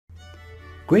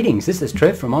Greetings, this is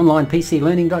Trev from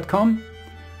OnlinePCLearning.com.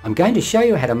 I'm going to show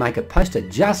you how to make a poster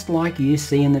just like you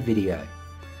see in the video.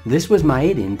 This was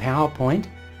made in PowerPoint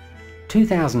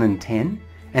 2010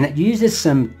 and it uses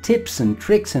some tips and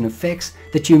tricks and effects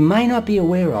that you may not be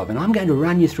aware of, and I'm going to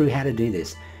run you through how to do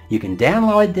this. You can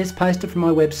download this poster from my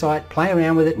website, play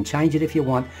around with it and change it if you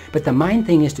want, but the main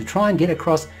thing is to try and get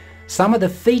across some of the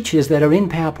features that are in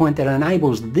PowerPoint that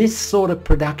enables this sort of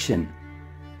production.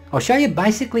 I'll show you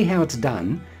basically how it's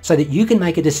done so that you can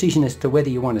make a decision as to whether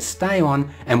you want to stay on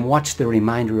and watch the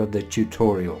remainder of the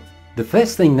tutorial. The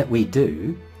first thing that we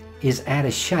do is add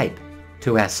a shape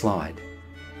to our slide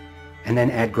and then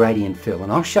add gradient fill,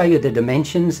 and I'll show you the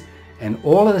dimensions and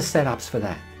all of the setups for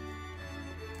that.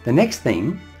 The next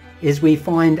thing is we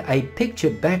find a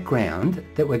picture background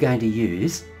that we're going to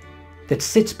use that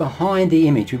sits behind the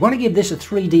image. We want to give this a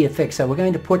 3D effect, so we're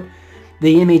going to put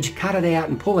the image, cut it out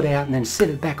and pull it out and then sit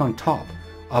it back on top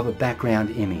of a background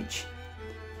image.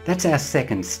 That's our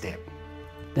second step.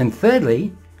 Then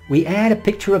thirdly, we add a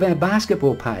picture of our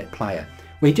basketball player.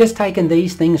 We've just taken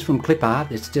these things from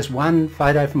ClipArt. It's just one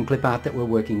photo from ClipArt that we're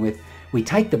working with. We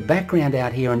take the background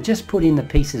out here and just put in the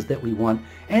pieces that we want,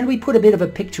 and we put a bit of a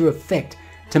picture effect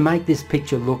to make this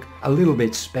picture look a little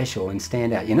bit special and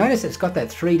stand out. You notice it's got that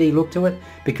 3D look to it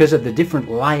because of the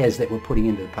different layers that we're putting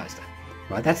into the poster.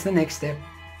 Right, that's the next step.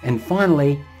 And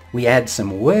finally, we add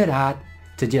some word art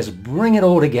to just bring it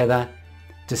all together,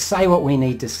 to say what we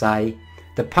need to say.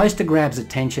 The poster grabs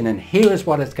attention, and here is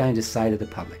what it's going to say to the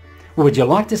public. Well, would you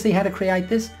like to see how to create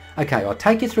this? Okay, I'll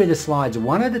take you through the slides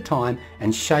one at a time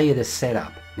and show you the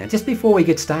setup. Now, just before we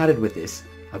get started with this,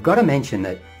 I've got to mention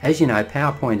that, as you know,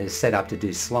 PowerPoint is set up to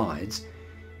do slides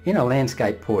in a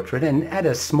landscape portrait and at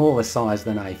a smaller size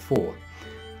than A4.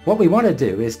 What we want to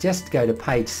do is just go to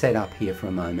page setup here for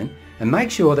a moment and make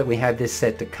sure that we have this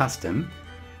set to custom,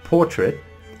 portrait,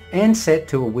 and set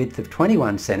to a width of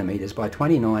 21 centimeters by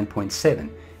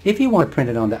 29.7 if you want to print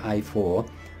it onto A4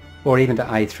 or even to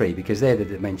A3, because they're the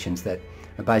dimensions that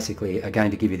are basically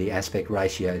going to give you the aspect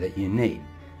ratio that you need.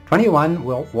 21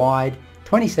 wide,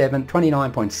 27,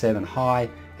 29.7 high,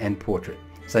 and portrait.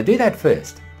 So do that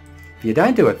first. If you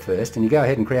don't do it first and you go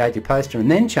ahead and create your poster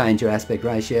and then change your aspect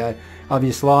ratio of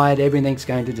your slide, everything's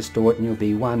going to distort and you'll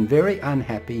be one very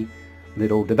unhappy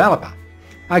little developer.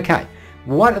 Okay,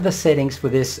 what are the settings for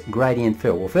this gradient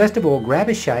fill? Well, first of all, grab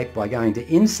a shape by going to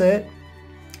Insert,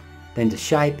 then to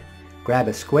Shape, grab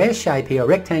a square shape here, a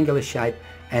rectangular shape,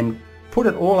 and put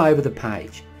it all over the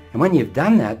page. And when you've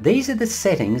done that, these are the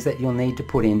settings that you'll need to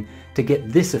put in to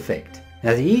get this effect.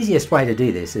 Now, the easiest way to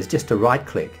do this is just to right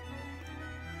click,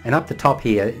 and up the top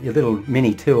here, your little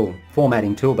mini tool,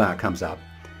 formatting toolbar comes up.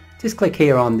 Just click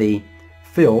here on the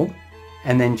fill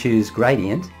and then choose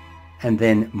gradient and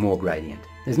then more gradient.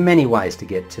 There's many ways to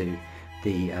get to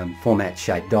the format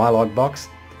shape dialog box.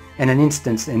 And in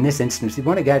this instance, you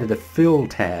want to go to the fill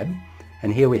tab,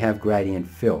 and here we have gradient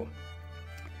fill.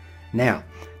 Now,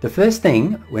 the first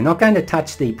thing, we're not going to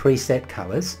touch the preset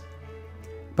colors,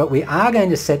 but we are going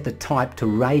to set the type to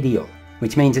radial,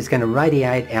 which means it's going to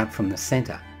radiate out from the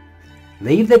center.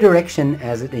 Leave the direction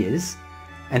as it is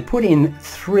and put in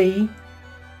 3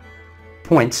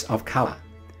 points of color.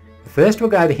 First, we'll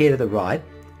go over here to the right,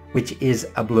 which is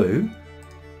a blue.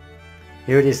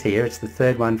 Here it is here. It's the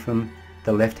third one from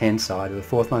the left-hand side, or the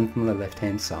fourth one from the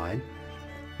left-hand side.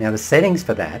 Now, the settings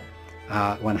for that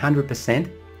are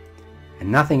 100%,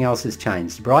 and nothing else has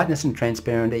changed. Brightness and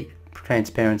transparency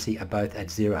are both at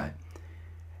 0.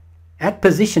 At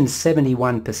position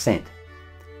 71%.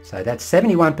 So that's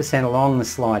 71% along the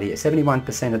slide here,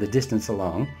 71% of the distance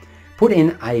along. Put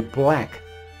in a black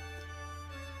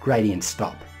gradient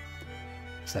stop.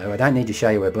 So I don't need to show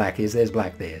you where black is, there's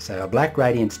black there. So a black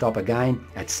gradient stop again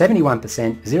at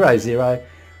 71%, 0, 0.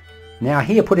 Now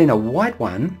here put in a white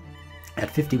one at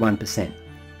 51%.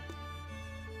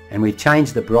 And we've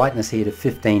changed the brightness here to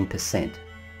 15%.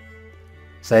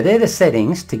 So they're the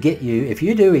settings to get you, if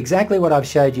you do exactly what I've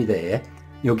showed you there,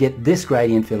 you'll get this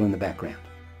gradient fill in the background.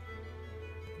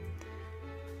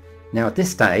 Now at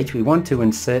this stage we want to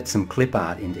insert some clip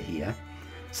art into here.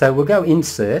 So we'll go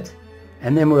Insert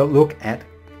and then we'll look at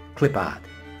clip art.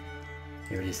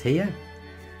 Here it is here.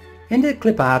 Into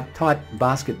clip art, type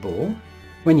basketball.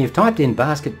 When you've typed in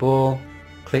basketball,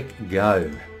 click Go.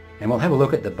 And we'll have a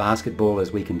look at the basketball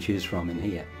as we can choose from in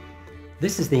here.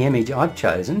 This is the image I've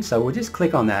chosen, so we'll just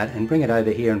click on that and bring it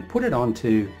over here and put it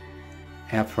onto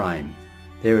our frame.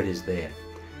 There it is there.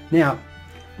 Now,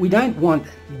 we don't want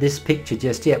this picture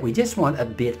just yet, we just want a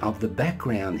bit of the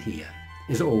background here,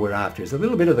 is all we're after, is a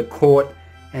little bit of the court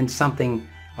and something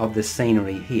of the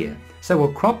scenery here. So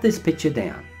we'll crop this picture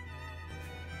down.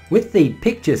 With the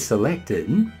picture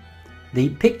selected, the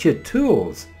Picture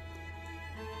Tools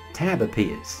tab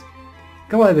appears.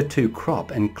 Go over to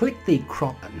Crop and click the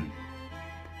Crop button.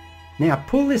 Now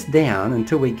pull this down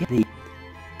until we get the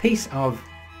piece of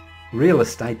real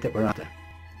estate that we're after.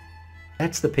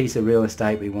 That's the piece of real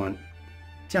estate we want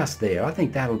just there. I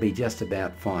think that'll be just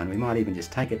about fine. We might even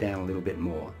just take it down a little bit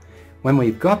more. When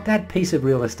we've got that piece of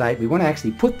real estate, we want to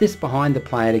actually put this behind the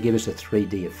player to give us a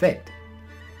 3D effect.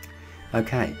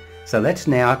 Okay, so let's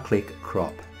now click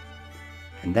Crop.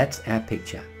 And that's our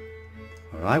picture.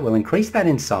 Alright, we'll increase that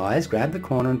in size, grab the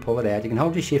corner and pull it out. You can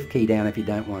hold your Shift key down if you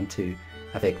don't want to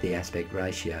affect the aspect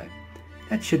ratio.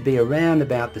 That should be around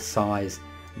about the size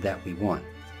that we want.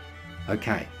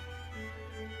 Okay,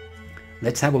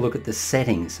 let's have a look at the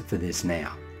settings for this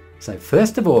now. So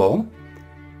first of all,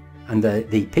 under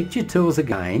the Picture Tools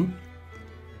again,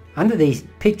 under these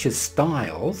Picture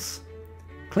Styles,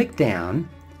 click down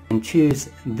and choose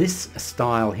this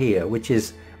style here, which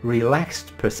is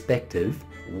Relaxed Perspective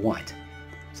White.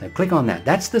 So click on that.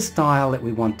 That's the style that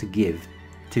we want to give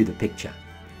to the picture.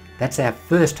 That's our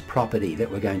first property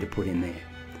that we're going to put in there.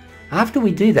 After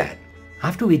we do that,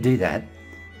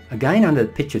 again under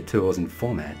Picture Tools and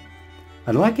Format,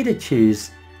 I'd like you to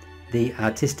choose the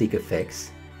Artistic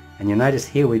Effects, and you'll notice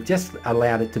here we've just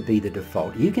allowed it to be the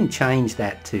default. You can change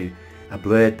that to a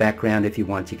blurred background if you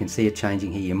want. You can see it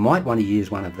changing here. You might want to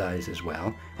use one of those as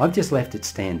well. I've just left it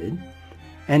standard.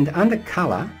 And under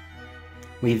Color,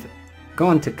 we've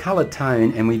gone to Color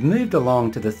Tone and we've moved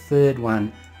along to the third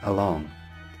one along,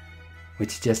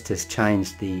 which just has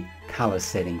changed the color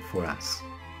setting for us.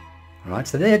 Alright,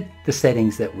 so they're the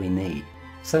settings that we need.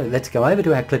 So let's go over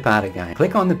to our clip art again.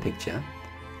 Click on the picture,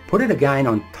 put it again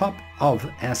on top of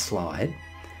our slide,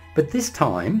 but this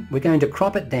time we're going to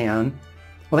crop it down.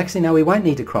 Well, actually no, we won't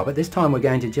need to crop it. This time we're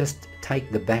going to just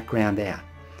take the background out.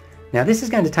 Now this is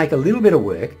going to take a little bit of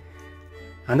work.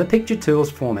 Under Picture Tools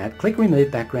Format, click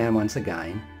Remove Background once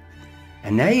again,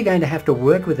 and now you're going to have to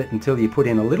work with it until you put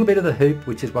in a little bit of the hoop,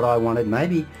 which is what I wanted.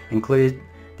 Maybe include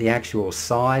the actual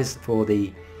size for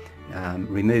the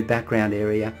Remove Background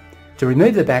area. To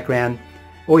remove the background,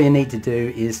 all you need to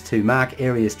do is to mark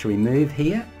areas to remove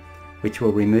here, which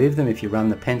will remove them if you run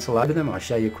the pencil over them. I'll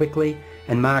show you quickly.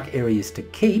 And mark areas to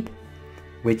keep,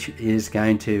 which is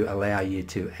going to allow you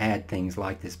to add things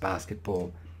like this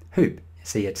basketball hoop.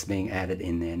 See, it's being added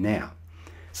in there now.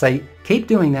 So keep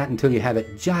doing that until you have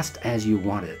it just as you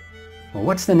want it. Well,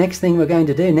 what's the next thing we're going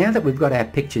to do? Now that we've got our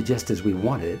picture just as we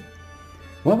want it,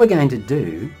 what we're going to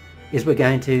do is we're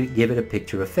going to give it a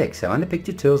picture effect. So under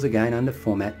Picture Tools again, under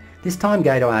Format, this time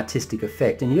go to Artistic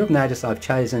Effect, and you'll notice I've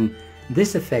chosen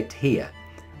this effect here,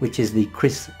 which is the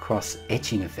crisscross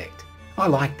etching effect. I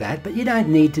like that, but you don't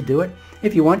need to do it.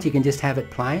 If you want, you can just have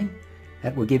it plain.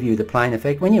 That will give you the plain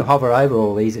effect. When you hover over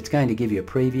all these, it's going to give you a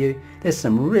preview. There's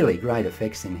some really great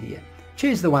effects in here.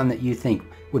 Choose the one that you think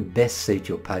would best suit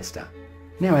your poster.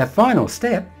 Now our final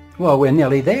step, well, we're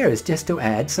nearly there, is just to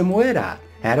add some word art.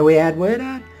 How do we add word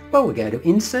art? Well, we'll go to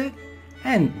Insert,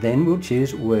 and then we'll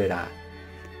choose Word Art.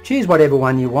 Choose whatever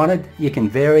one you wanted. You can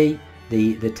vary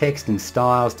the text and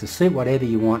styles to suit whatever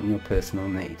you want in your personal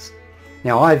needs.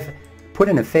 Now I've put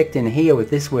an effect in here with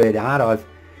this word art.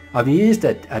 I've used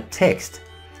a text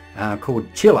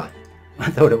called Chiller. I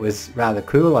thought it was rather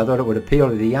cool. I thought it would appeal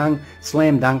to the young.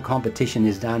 Slam dunk competition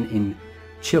is done in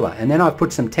Chiller. And then I've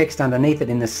put some text underneath it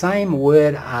in the same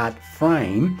word art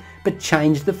frame, but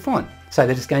changed the font so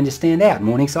that it's going to stand out.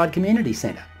 Morningside Community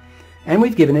Centre. And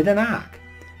we've given it an arc.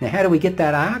 Now how do we get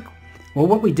that arc? Well,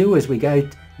 what we do is we go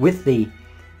with the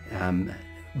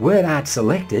word art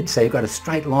selected, so you've got a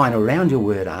straight line around your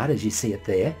word art as you see it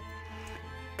there.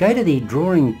 Go to the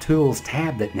Drawing Tools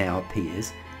tab that now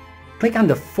appears, click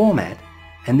under Format,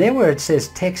 and there where it says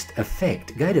Text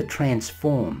Effect, go to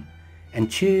Transform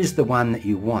and choose the one that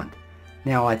you want.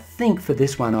 Now I think for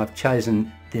this one I've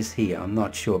chosen this here, I'm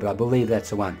not sure, but I believe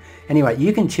that's the one. Anyway,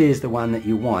 you can choose the one that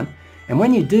you want, and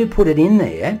when you do put it in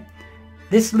there,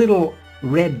 this little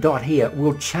red dot here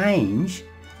will change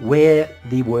where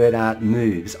the word art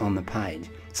moves on the page.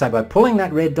 So by pulling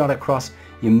that red dot across,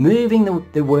 you're moving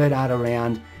the word art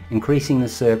around, increasing the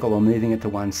circle or moving it to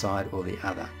one side or the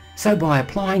other. So by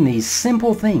applying these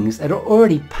simple things that are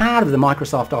already part of the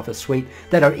Microsoft Office suite,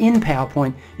 that are in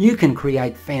PowerPoint, you can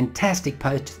create fantastic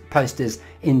posters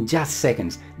in just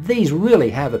seconds. These really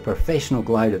have a professional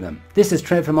glow to them. This is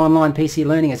Trev from Online PC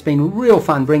Learning. It's been real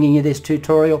fun bringing you this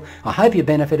tutorial. I hope you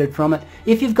benefited from it.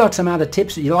 If you've got some other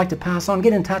tips that you'd like to pass on,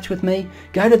 get in touch with me.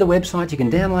 Go to the website, you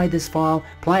can download this file,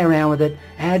 play around with it,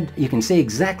 you can see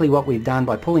exactly what we've done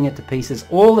by pulling it to pieces.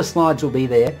 All the slides will be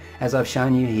there as I've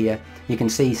shown you here. You can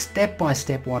see step by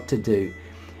step what to do.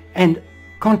 And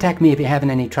contact me if you're having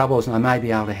any troubles and I may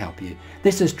be able to help you.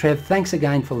 This is Trev. Thanks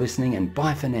again for listening and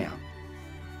bye for now.